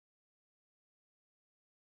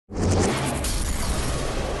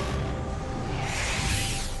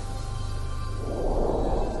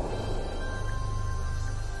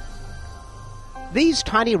These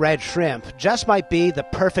tiny red shrimp just might be the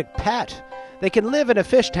perfect pet. They can live in a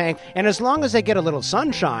fish tank, and as long as they get a little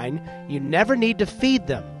sunshine, you never need to feed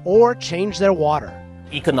them or change their water.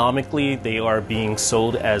 Economically, they are being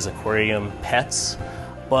sold as aquarium pets,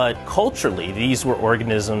 but culturally, these were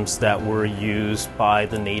organisms that were used by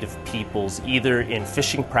the native peoples either in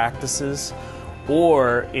fishing practices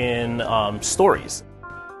or in stories.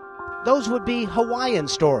 Those would be Hawaiian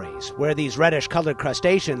stories, where these reddish-colored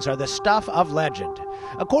crustaceans are the stuff of legend.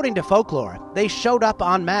 According to folklore, they showed up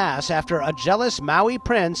en masse after a jealous Maui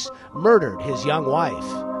prince murdered his young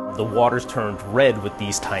wife. The waters turned red with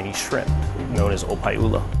these tiny shrimp, known as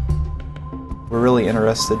opaiula. We're really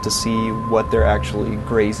interested to see what they're actually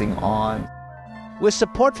grazing on. With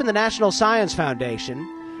support from the National Science Foundation,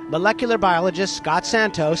 molecular biologist Scott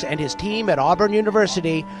Santos and his team at Auburn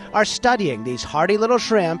University are studying these hardy little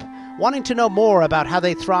shrimp, wanting to know more about how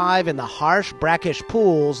they thrive in the harsh, brackish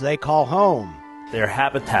pools they call home. Their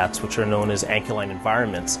habitats, which are known as ancholine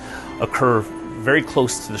environments, occur very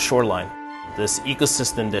close to the shoreline. This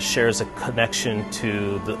ecosystem that shares a connection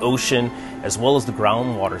to the ocean as well as the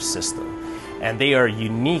groundwater system. And they are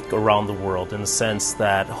unique around the world in the sense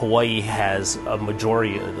that Hawaii has a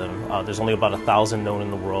majority of them. There's only about 1,000 known in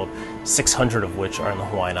the world, 600 of which are in the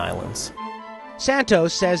Hawaiian Islands.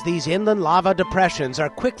 Santos says these inland lava depressions are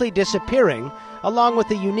quickly disappearing, along with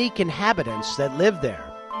the unique inhabitants that live there.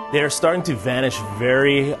 They're starting to vanish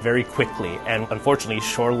very, very quickly, and unfortunately,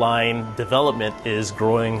 shoreline development is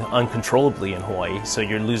growing uncontrollably in Hawaii, so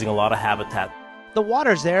you're losing a lot of habitat. The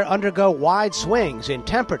waters there undergo wide swings in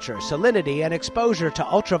temperature, salinity, and exposure to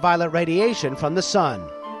ultraviolet radiation from the sun.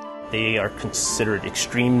 They are considered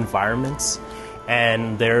extreme environments,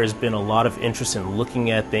 and there has been a lot of interest in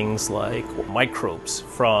looking at things like microbes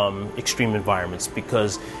from extreme environments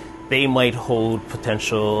because they might hold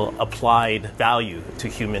potential applied value to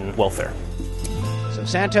human welfare. So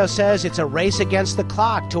Santos says it's a race against the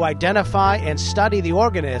clock to identify and study the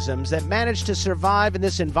organisms that manage to survive in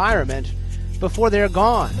this environment before they're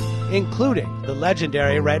gone, including the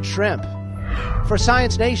legendary red shrimp. For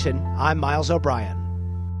Science Nation, I'm Miles O'Brien.